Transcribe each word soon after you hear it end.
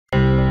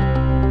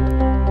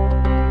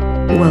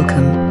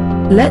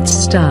welcome. Let's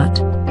start.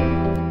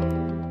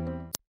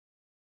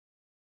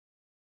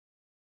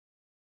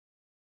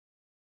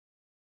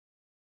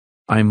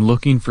 I'm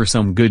looking for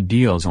some good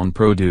deals on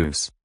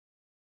produce.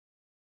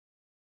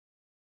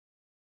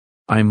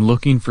 I'm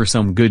looking for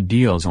some good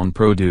deals on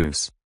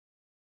produce.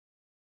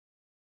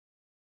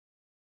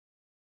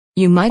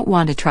 You might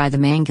want to try the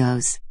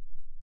mangoes.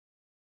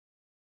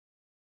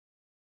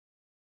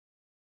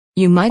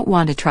 You might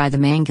want to try the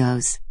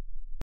mangoes.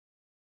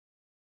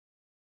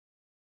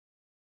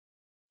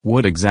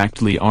 What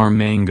exactly are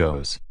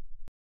mangoes?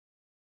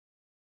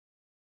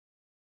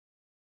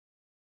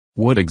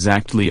 What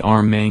exactly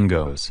are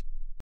mangoes?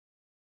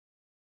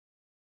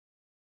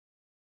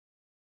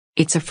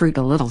 It's a fruit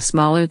a little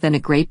smaller than a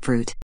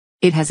grapefruit.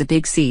 It has a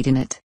big seed in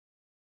it.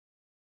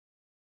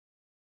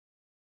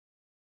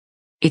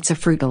 It's a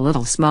fruit a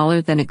little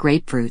smaller than a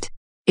grapefruit.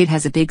 It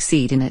has a big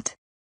seed in it.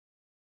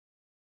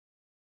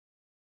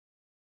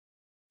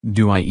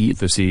 Do I eat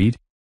the seed?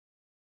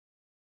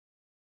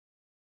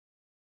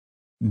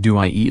 Do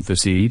I eat the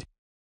seed?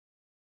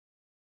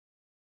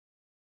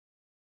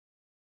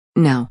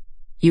 No.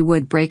 You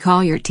would break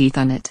all your teeth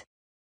on it.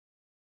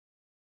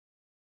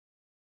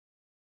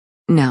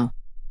 No.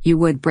 You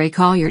would break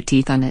all your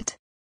teeth on it.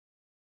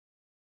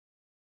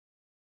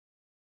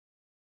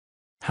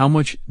 How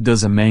much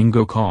does a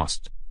mango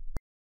cost?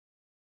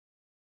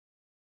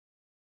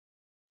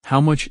 How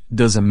much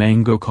does a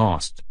mango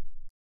cost?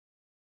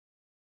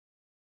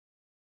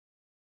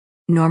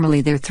 Normally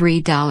they're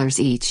 $3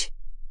 each.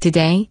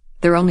 Today,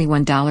 they're only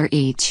 $1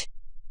 each.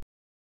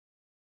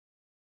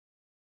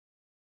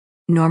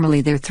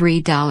 Normally they're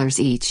 $3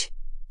 each.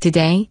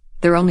 Today,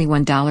 they're only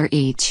 $1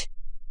 each.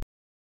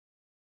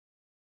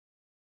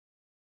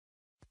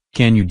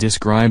 Can you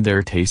describe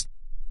their taste?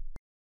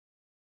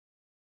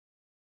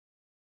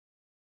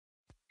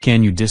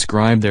 Can you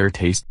describe their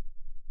taste?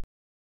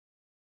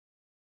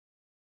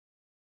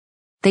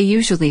 They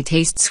usually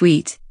taste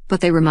sweet, but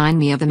they remind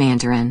me of a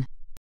mandarin.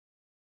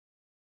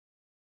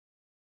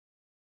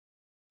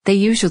 They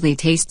usually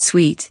taste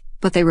sweet,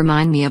 but they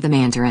remind me of a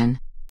mandarin.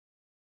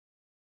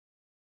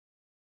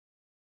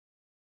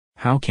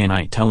 How can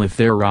I tell if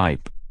they're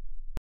ripe?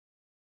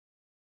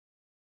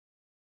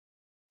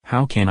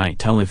 How can I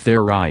tell if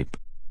they're ripe?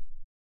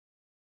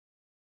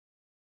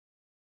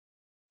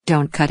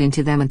 Don't cut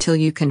into them until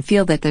you can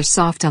feel that they're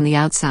soft on the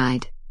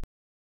outside.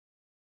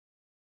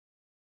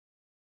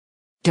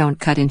 Don't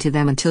cut into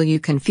them until you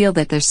can feel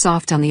that they're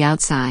soft on the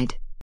outside.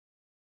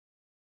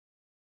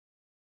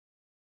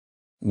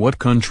 What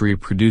country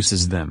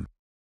produces them?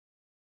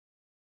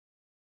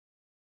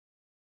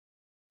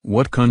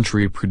 What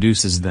country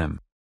produces them?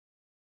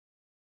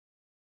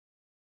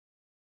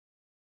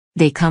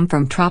 They come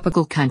from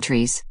tropical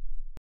countries.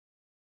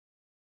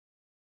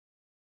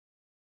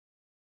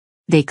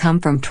 They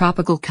come from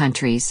tropical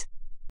countries.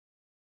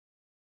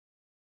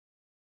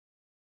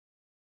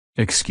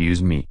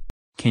 Excuse me.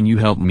 Can you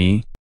help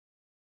me?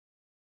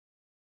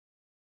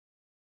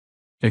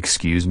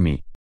 Excuse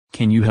me.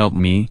 Can you help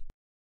me?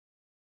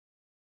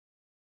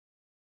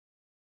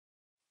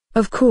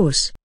 Of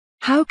course.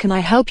 How can I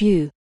help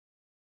you?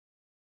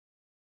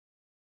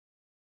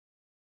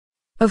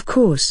 Of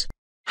course.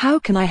 How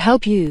can I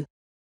help you?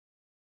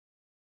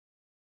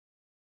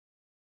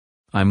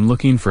 I'm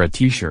looking for a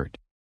t-shirt.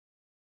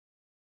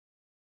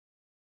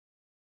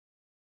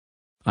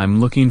 I'm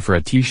looking for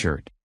a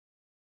t-shirt.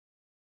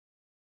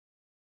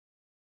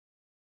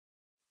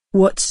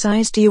 What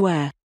size do you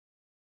wear?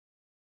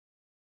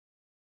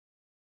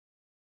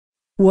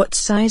 What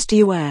size do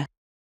you wear?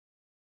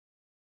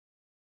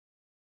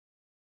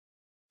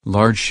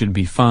 Large should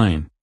be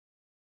fine.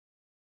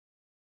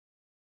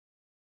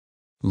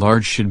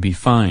 Large should be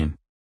fine.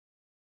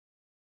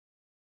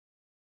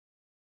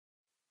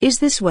 Is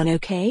this one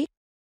okay?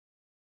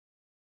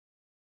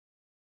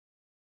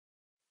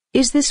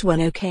 Is this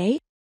one okay?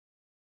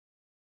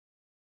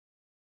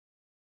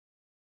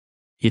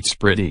 It's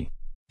pretty.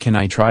 Can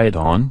I try it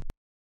on?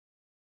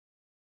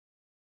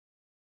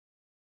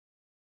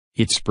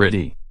 It's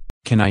pretty.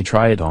 Can I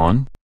try it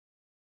on?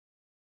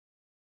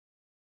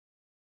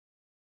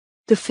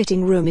 The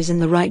fitting room is in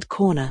the right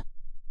corner.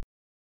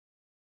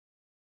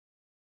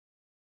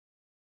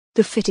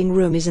 The fitting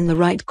room is in the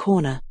right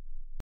corner.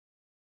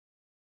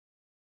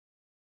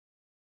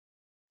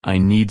 I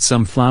need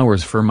some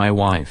flowers for my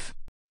wife.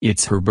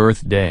 It's her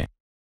birthday.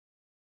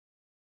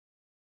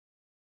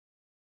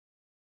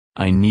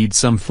 I need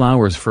some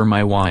flowers for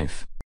my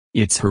wife.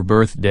 It's her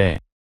birthday.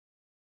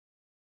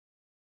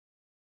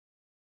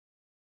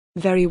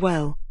 Very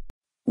well.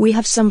 We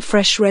have some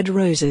fresh red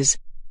roses.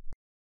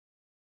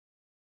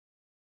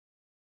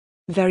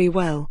 Very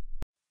well.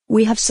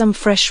 We have some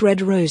fresh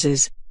red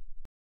roses.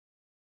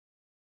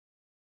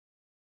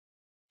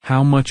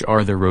 How much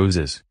are the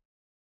roses?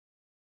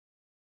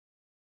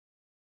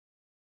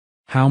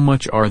 How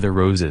much are the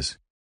roses?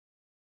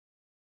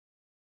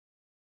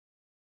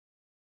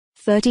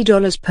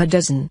 $30 per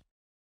dozen.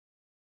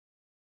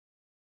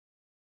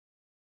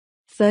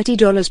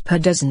 $30 per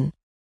dozen.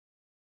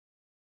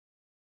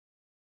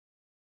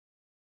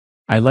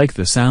 I like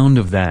the sound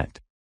of that.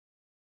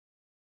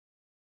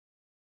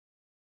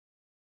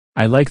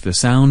 I like the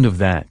sound of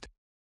that.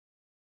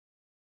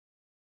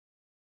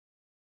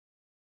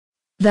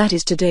 That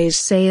is today's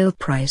sale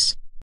price.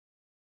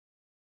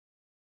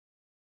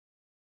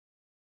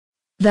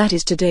 That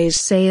is today's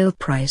sale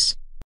price.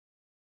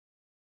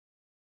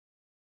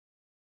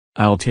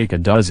 I'll take a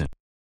dozen.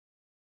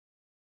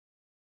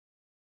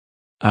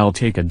 I'll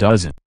take a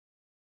dozen.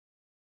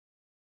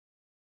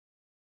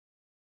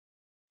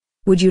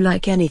 Would you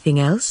like anything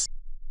else?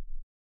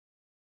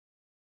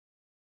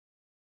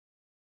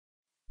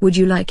 Would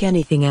you like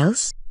anything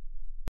else?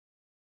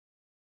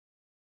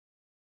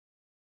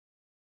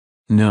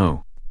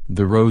 No,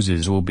 the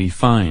roses will be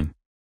fine.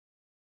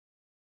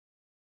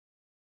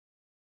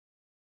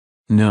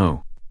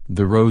 No,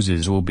 the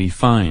roses will be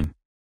fine.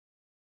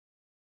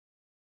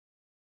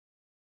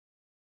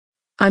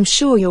 I'm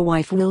sure your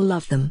wife will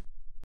love them.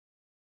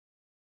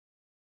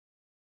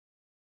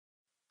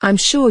 I'm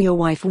sure your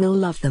wife will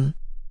love them.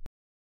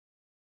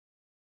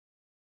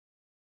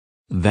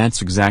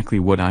 That's exactly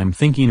what I'm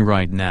thinking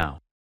right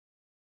now.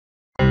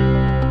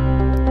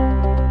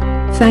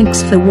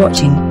 Thanks for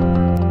watching.